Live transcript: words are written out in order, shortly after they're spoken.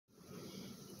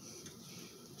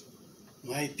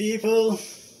My people,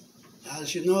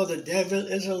 as you know, the devil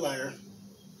is a liar.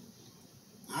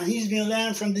 And he's been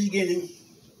lying from the beginning.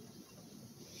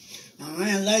 And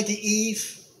man lied to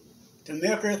Eve to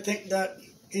make her think that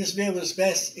his way was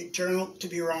best. It turned out to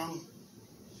be wrong.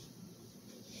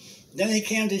 Then he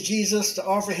came to Jesus to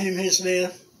offer him his way.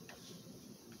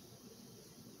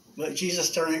 But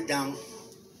Jesus turned it down.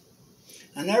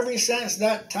 And ever since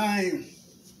that time,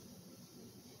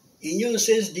 he used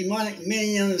his demonic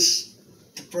minions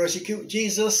to persecute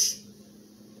Jesus,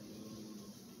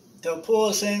 to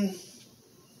oppose him,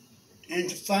 and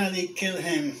to finally kill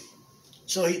him.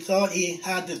 So he thought he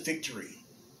had the victory.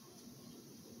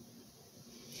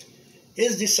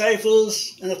 His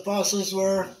disciples and apostles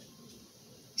were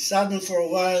saddened for a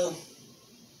while,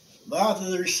 but after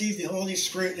they received the Holy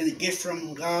Spirit and the gift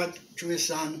from God through his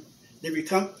Son, they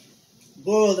become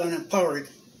bold and empowered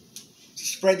to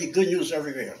spread the good news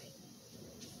everywhere.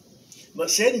 But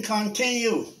Satan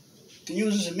continued to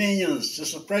use his minions to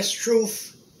suppress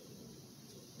truth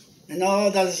and all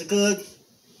that is good,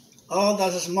 all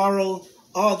that is moral,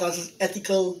 all that is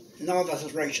ethical, and all that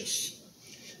is righteous.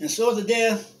 And so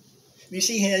today, we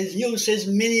see he has used his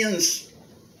minions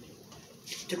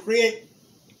to create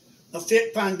a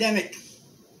fake pandemic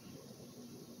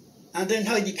and then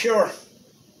hide the cure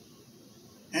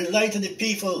and lie to the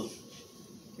people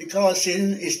because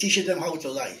Satan is teaching them how to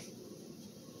lie.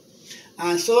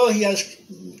 And so he has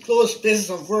closed business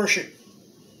of worship.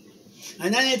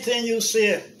 And anything you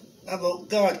say about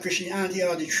God, Christianity,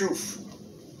 or the truth,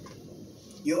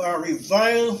 you are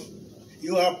reviled,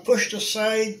 you are pushed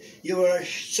aside, you are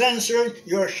censored,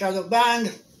 you are shadow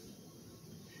banned.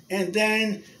 And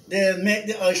then they make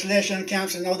the isolation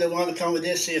camps, and now they want to come with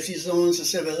their safety zones and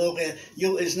say, well, okay,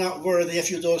 you is not worthy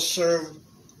if you don't serve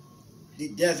the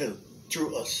devil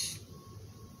through us.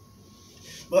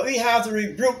 But we have to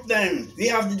rebuke them. We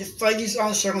have to defy these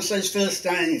uncircumcised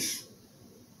Philistines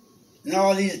and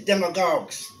all these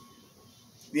demagogues.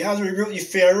 We have to rebuke the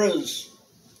Pharaohs,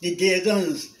 the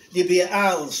Dagons, the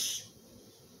Baals,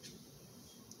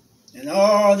 and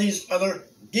all these other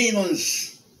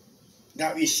demons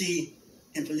that we see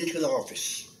in political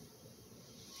office.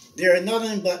 They are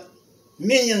nothing but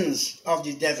minions of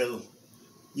the devil.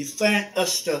 You find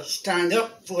us to stand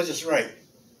up for what is right,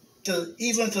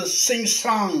 even to sing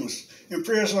songs and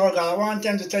prayers, Lord God. I want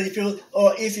them to tell you people,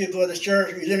 oh, if you go to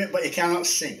church, you limit, but you cannot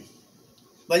sing.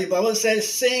 But the Bible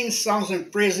says, sing songs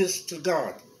and praises to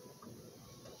God.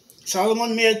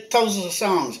 Solomon made thousands of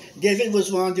songs. David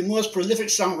was one of the most prolific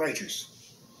songwriters.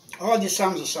 All the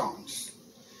psalms are songs.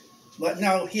 But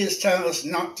now he is telling us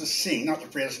not to sing, not to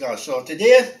praise God. So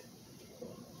today,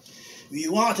 we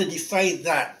want to defy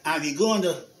that. And we're going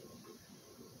to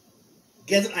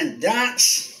get up and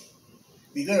dance.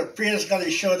 We're going to praise God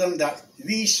and show them that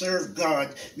we serve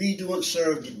God. We don't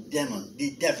serve the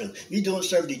devil. We don't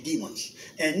serve the demons.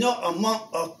 And not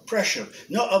amount of pressure,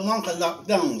 not amount of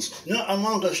lockdowns, not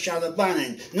amount of shadow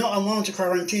banning, not amount of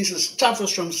quarantines will stop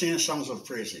us from singing songs of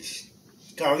praises.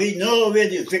 Because we know where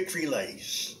the victory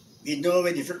lies. We know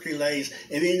where the victory lies,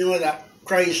 and we know that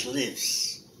Christ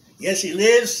lives. Yes, he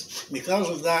lives. Because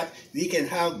of that, we can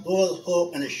have bold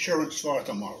hope and assurance for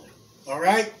tomorrow. All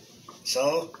right?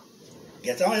 So,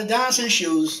 get on your dancing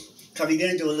shoes, because we're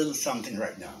going to do a little something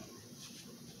right now.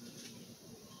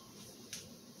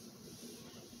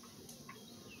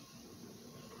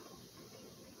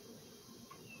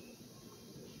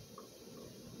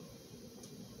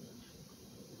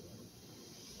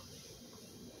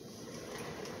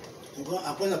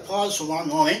 I'm going to pause for one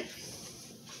moment.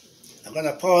 I'm going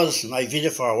to pause my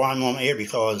video for one moment here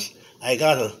because I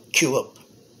got to queue up.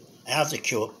 I have to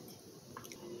queue up.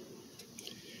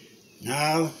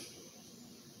 Now,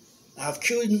 I've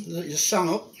queued the song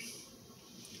up,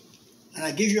 and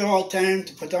I give you all time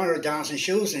to put on your dancing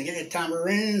shoes and get your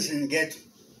tambourines and get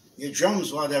your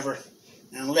drums, whatever,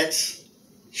 and let's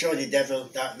show the devil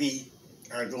that we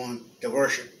are going to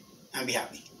worship and be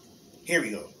happy. Here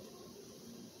we go.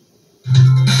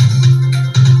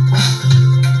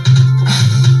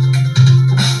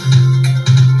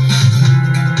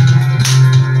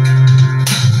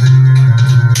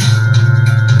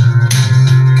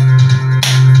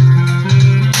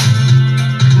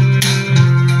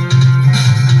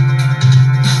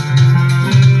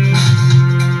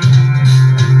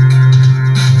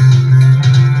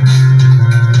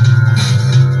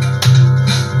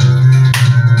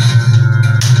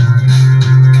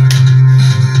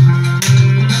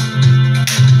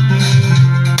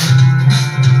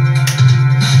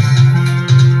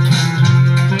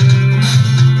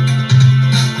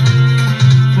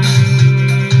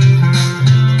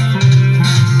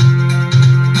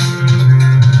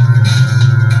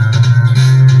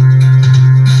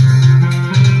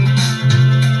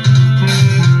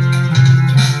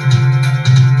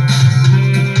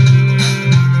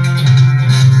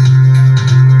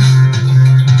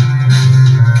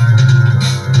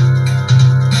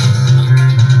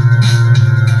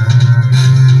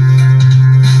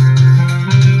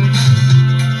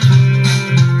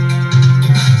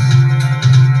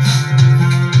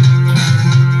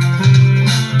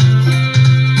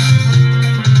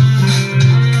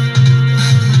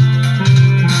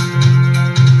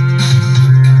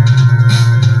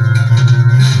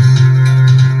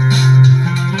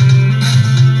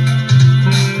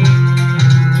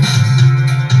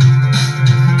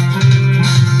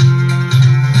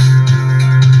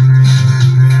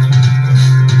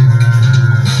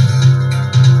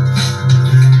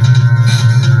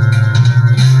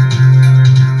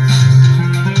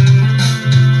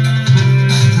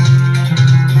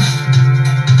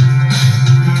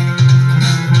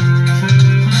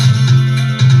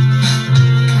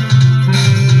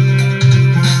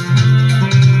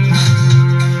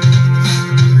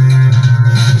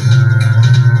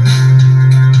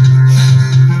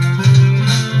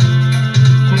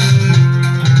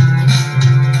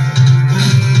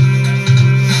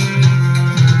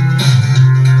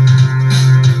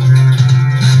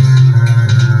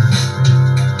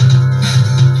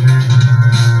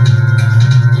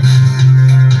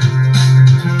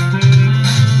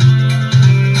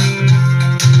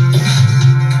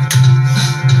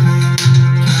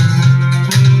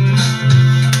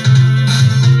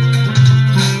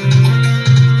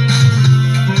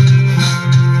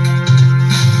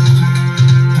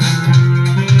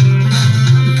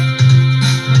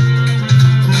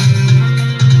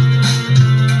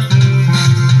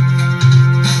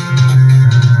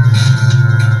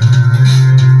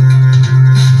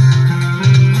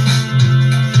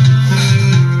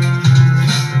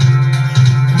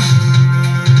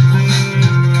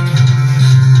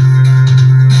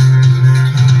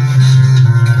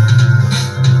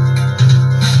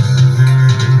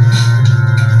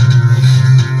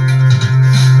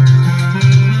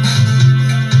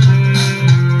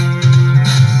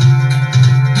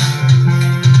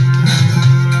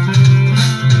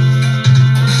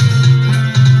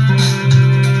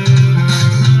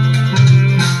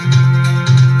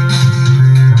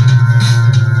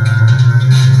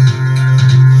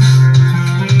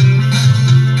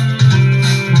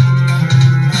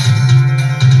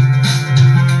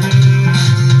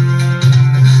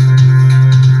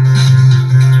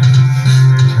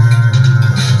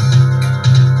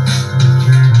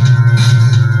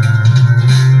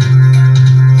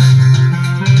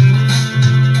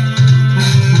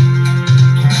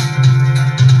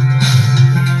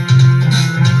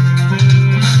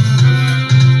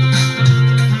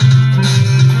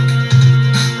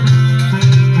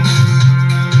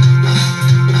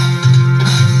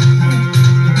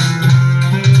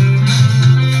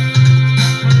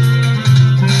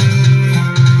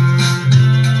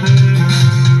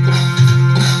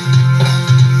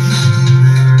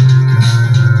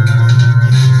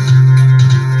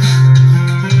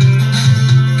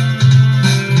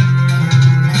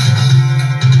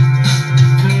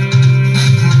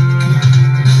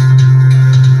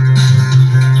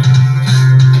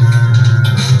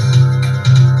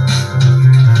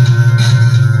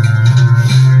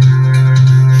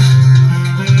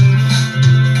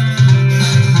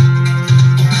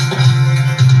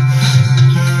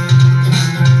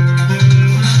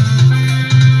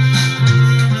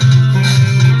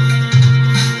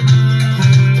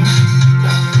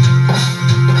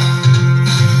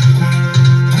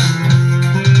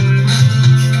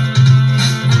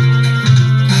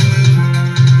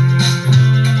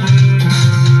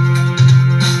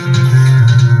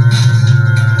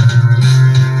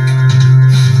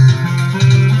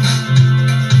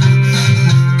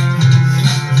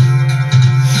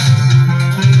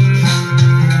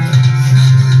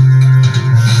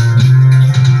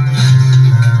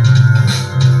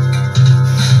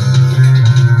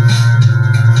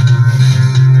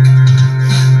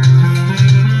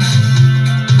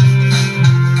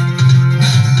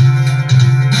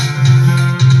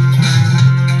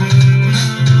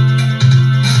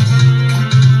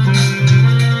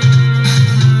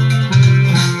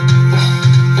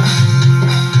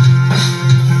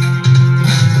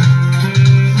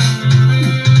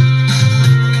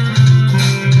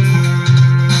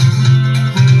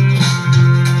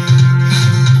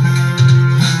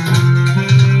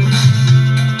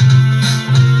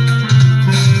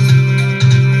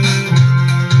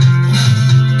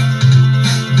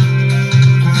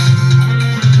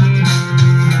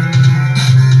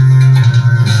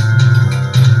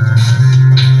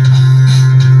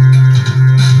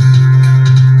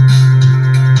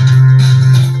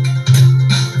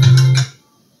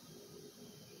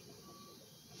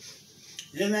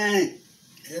 Amen.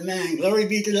 Amen. Glory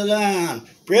be to the Lamb.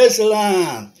 Praise the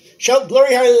Lamb. Shout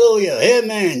glory, hallelujah.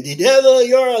 Amen. The devil,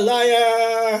 you're a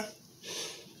liar.